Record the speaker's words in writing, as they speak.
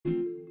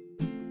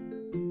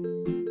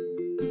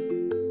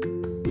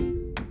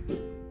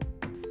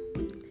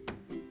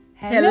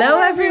Hello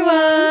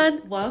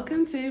everyone!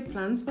 Welcome to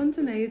Plan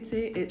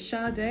Spontaneity. It's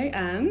Sade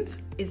and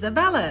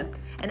Isabella.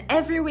 And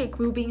every week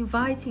we'll be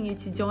inviting you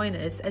to join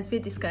us as we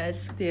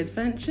discuss the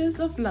adventures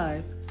of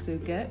life, so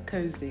get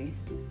cozy.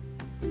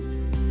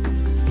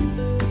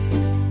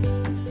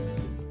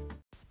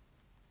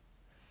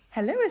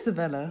 Hello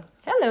Isabella.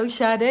 Hello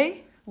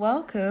Sade.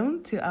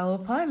 Welcome to our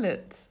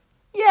pilot.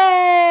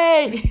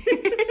 Yay!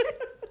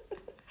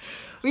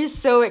 We're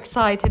so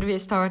excited we're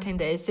starting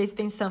this. It's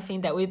been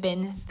something that we've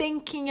been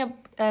thinking of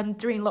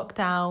during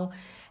lockdown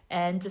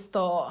and just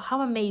thought how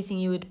amazing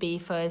it would be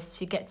for us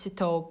to get to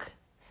talk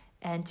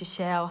and to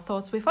share our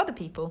thoughts with other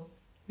people.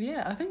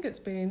 Yeah, I think it's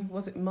been,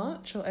 was it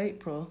March or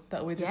April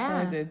that we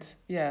decided,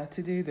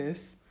 to do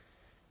this.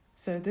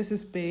 So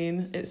it's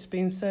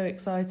been so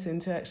exciting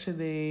to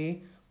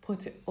actually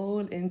put it all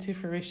into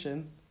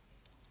fruition.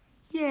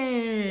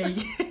 Yay!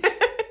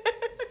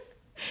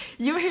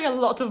 You hear a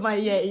lot of my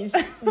yays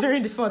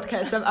during this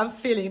podcast. I'm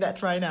feeling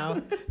that right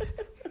now.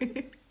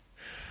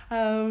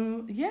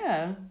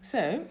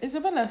 So,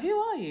 Isabella, who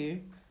are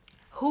you?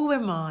 Who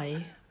am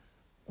I?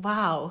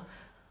 Wow.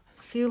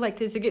 I feel like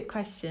this is a good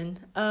question.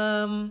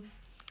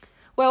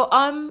 Well,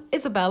 I'm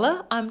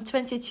Isabella. I'm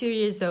 22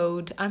 years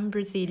old. I'm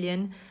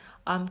Brazilian.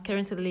 I'm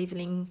currently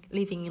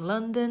living in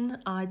London.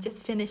 I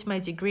just finished my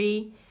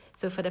degree.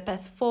 So for the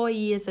past 4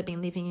 years, I've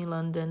been living in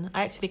London.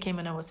 I actually came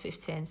when I was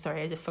 15.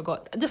 Sorry, I just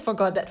forgot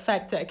that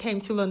fact that I came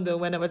to London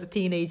when I was a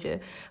teenager.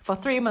 For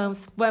 3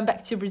 months, went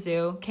back to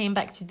Brazil, came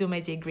back to do my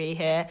degree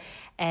here,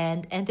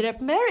 and ended up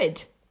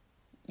married.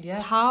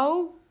 Yes.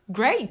 How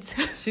great.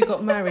 She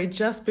got married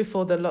just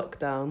before the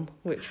lockdown,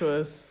 which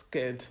was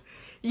good.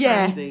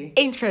 Yeah, Handy.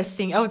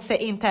 Interesting. I would say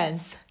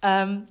intense.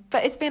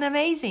 But it's been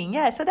amazing.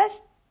 Yeah, so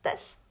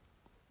that's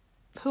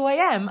who I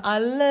am. I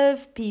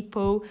love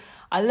people.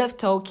 I love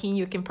talking.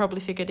 You can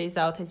probably figure this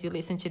out as you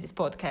listen to this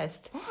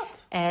podcast.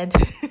 What? And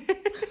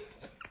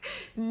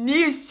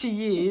news to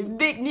you,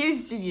 big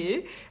news to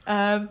you.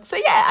 So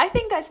yeah, I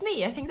think that's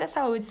me. I think that's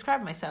how I would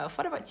describe myself.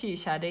 What about you,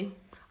 Sade?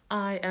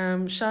 I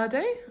am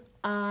Sade.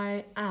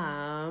 I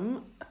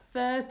am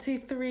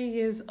 33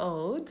 years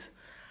old,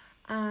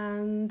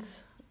 and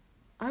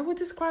I would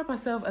describe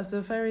myself as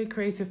a very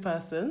creative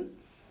person.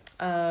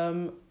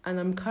 And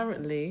I'm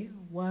currently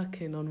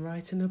working on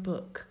writing a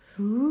book.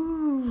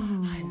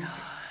 Ooh. I know.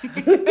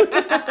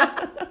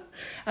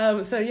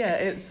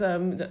 It's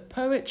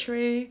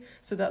poetry.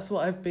 So that's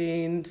what I've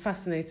been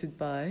fascinated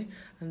by.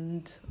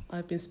 And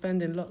I've been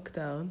spending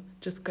lockdown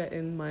just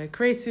getting my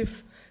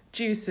creative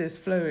juices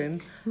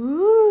flowing.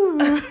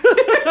 Ooh.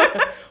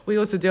 We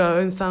also do our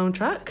own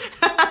soundtrack.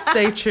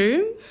 Stay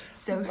tuned.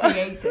 So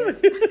creative.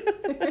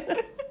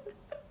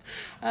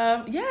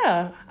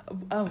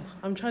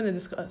 I'm trying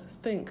to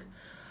think.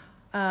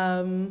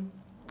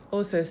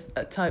 Also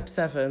at type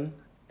 7,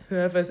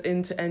 whoever's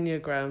into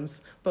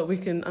Enneagrams, but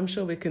I'm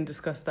sure we can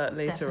discuss that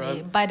later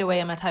Definitely. on. By the way,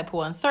 I'm a type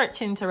 1. Sorry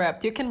to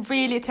interrupt. You can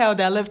really tell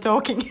that I love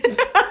talking.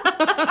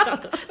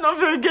 Not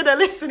very good at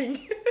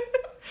listening.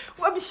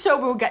 Well, I'm sure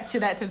we'll get to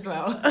that as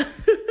well.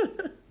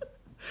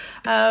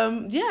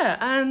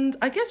 And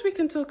I guess we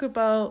can talk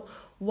about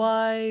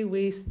why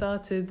we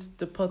started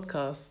the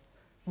podcast.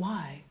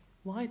 Why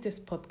this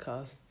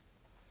podcast?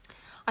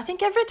 I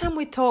think every time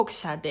we talk,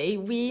 Sade,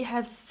 we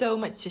have so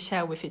much to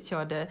share with each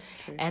other.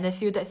 True. And I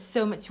feel there's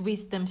so much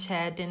wisdom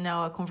shared in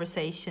our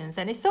conversations.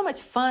 And it's so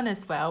much fun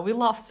as well. We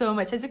laugh so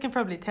much, as you can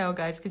probably tell,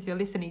 guys, because you're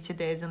listening to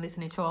this and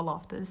listening to our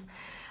laughters.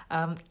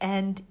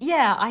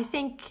 I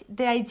think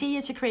the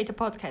idea to create a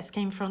podcast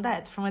came from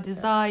that, from a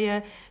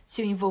desire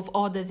to involve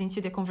others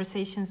into the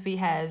conversations we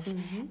have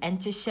and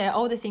to share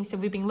all the things that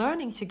we've been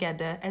learning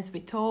together as we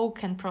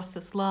talk and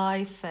process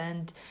life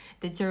and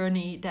the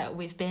journey that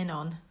we've been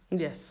on.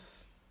 Yes.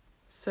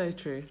 So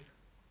true.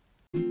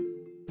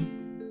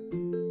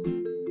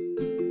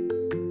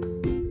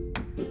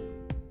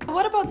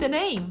 What about the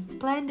name?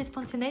 Planned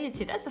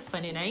Spontaneity. That's a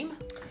funny name.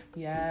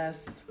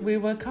 Yes. We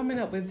were coming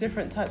up with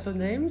different types of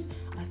names.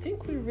 I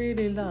think we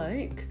really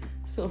like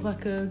sort of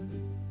like a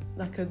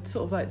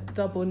sort of like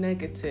double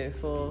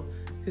negative, or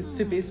because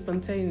to be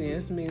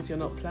spontaneous means you're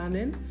not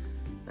planning,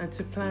 and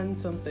to plan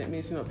something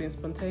means you're not being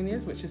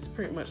spontaneous, which is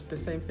pretty much the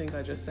same thing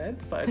I just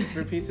said, but I just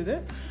repeated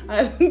it.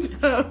 And,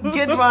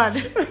 Good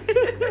one.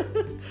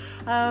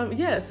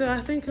 So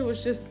I think it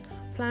was just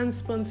planned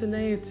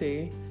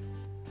spontaneity.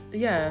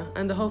 Yeah,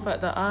 and the whole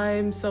fact that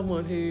I'm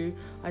someone who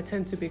I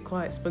tend to be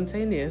quite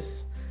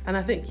spontaneous. And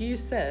I think you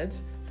said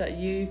that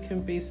you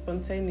can be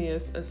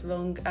spontaneous as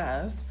long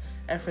as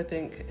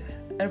everything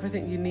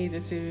you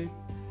needed to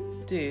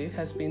do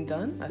has been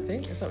done, I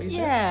think. Is that what you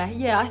said?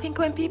 Yeah. I think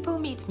when people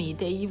meet me,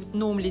 they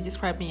normally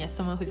describe me as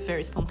someone who's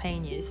very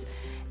spontaneous.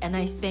 And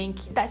I think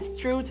that's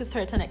true to a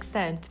certain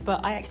extent,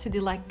 but I actually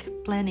like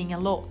planning a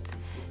lot.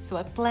 So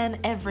I plan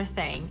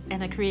everything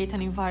and I create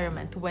an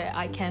environment where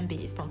I can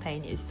be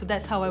spontaneous. So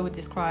that's how I would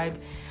describe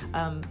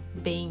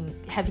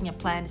having a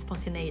plan.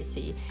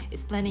 Spontaneity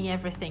is planning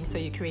everything, so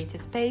you create a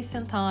space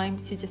and time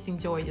to just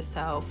enjoy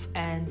yourself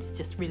and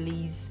just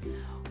release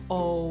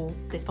all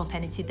the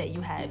spontaneity that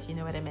you have, you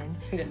know what I mean?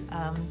 Yes.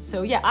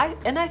 So yeah,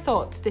 I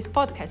thought this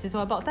podcast is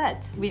all about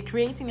that. We're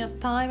creating a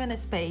time and a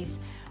space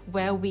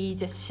where we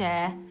just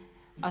share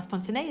our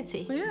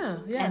spontaneity.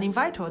 Yeah. And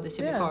invite others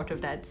to be part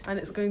of that. And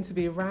it's going to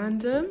be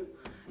random.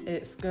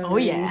 It's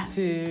going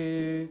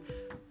to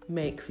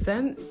make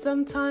sense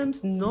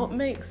sometimes, not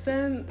make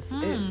sense.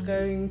 It's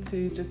going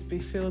to just be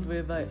filled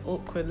with like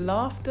awkward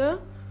laughter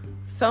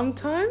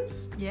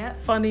sometimes. Yeah.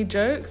 Funny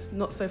jokes,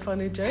 not so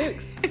funny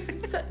jokes.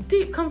 So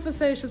deep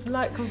conversations,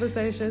 light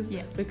conversations,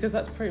 because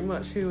that's pretty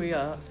much who we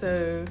are.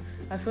 So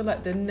I feel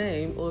like the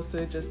name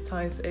also just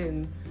ties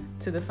in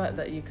to the fact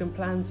that you can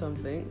plan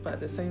something, but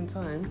at the same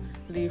time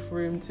leave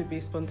room to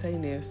be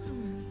spontaneous.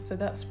 So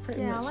that's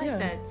pretty much I like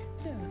that.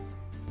 Yeah.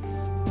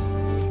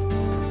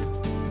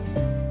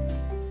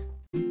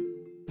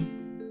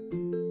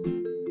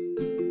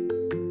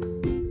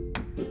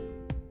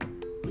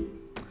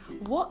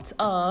 What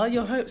are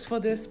your hopes for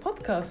this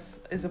podcast,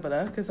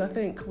 Isabella? Because I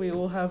think we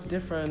all have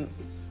different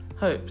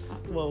hopes.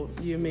 Well,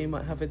 you and me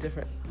might have a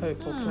different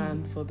hope or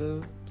plan for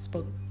the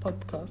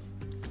podcast.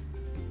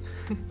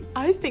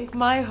 I think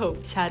my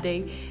hope,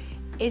 Shadi,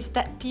 is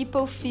that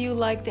people feel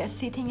like they're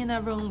sitting in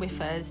a room with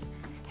us,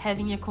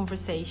 having a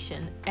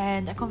conversation,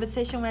 and a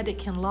conversation where they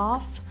can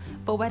laugh,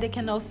 but where they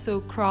can also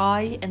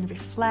cry and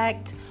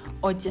reflect,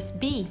 or just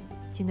be,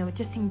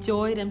 just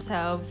enjoy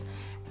themselves.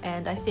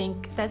 And I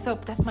think that's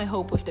my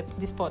hope with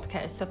this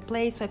podcast, a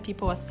place where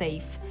people are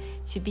safe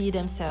to be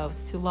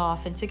themselves, to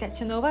laugh, and to get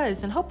to know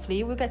us, and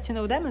hopefully we'll get to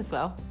know them as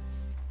well.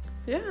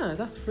 Yeah,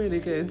 that's really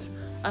good.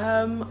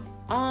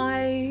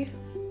 I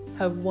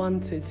have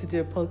wanted to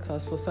do a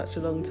podcast for such a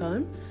long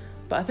time,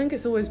 but I think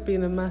it's always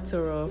been a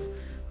matter of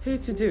who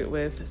to do it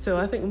with. So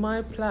I think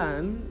my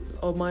plan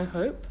or my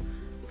hope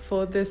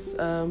for this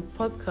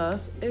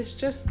podcast is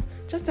just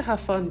to have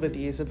fun with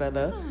you,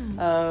 Isabella.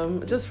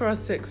 Just for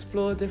us to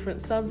explore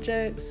different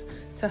subjects,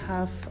 to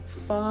have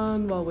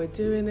fun while we're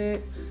doing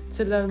it,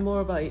 to learn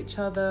more about each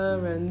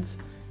other, and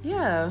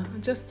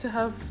just to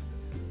have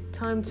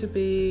time to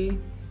be,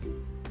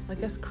 I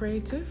guess,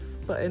 creative,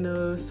 but in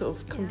a sort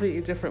of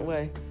completely different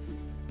way.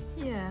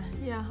 Yeah,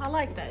 I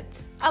like that.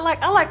 I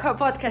like her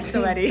podcast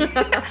already.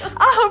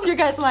 I hope you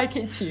guys like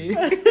it too.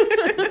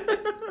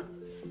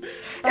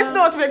 If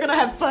not, we're gonna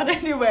have fun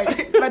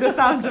anyway, by the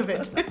sounds of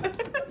it.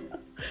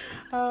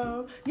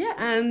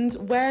 And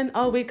when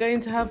are we going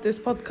to have this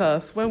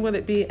podcast? When will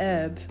it be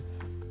aired?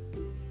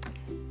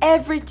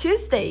 Every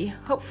Tuesday,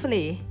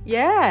 hopefully.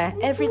 Yeah,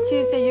 every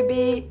Tuesday you'll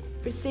be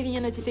receiving a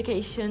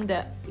notification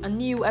that a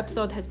new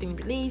episode has been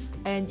released,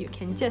 and you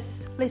can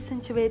just listen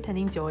to it and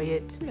enjoy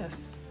it.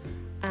 Yes.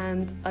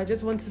 And I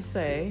just want to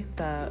say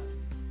that,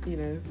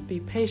 be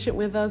patient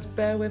with us,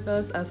 bear with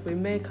us as we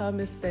make our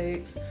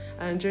mistakes.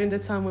 And during the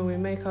time when we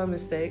make our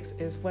mistakes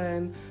is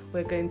when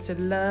we're going to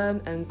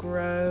learn and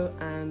grow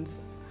and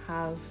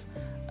have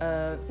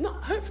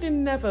hopefully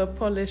never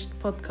polished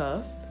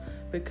podcast,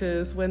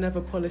 because we're never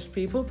polished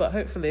people, but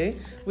hopefully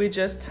we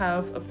just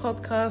have a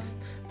podcast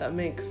that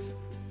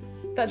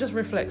just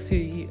reflects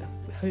who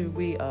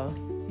we are.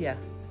 Yeah,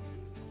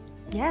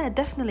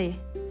 definitely.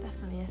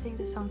 I think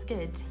that sounds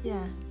good.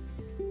 Yeah.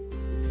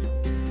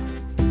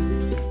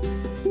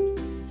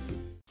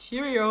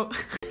 Cheerio.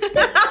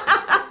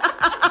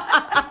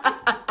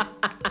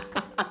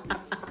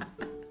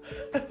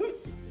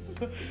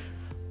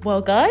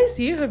 Well, guys,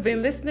 you have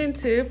been listening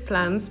to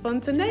Plan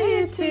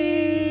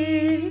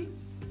Spontaneity.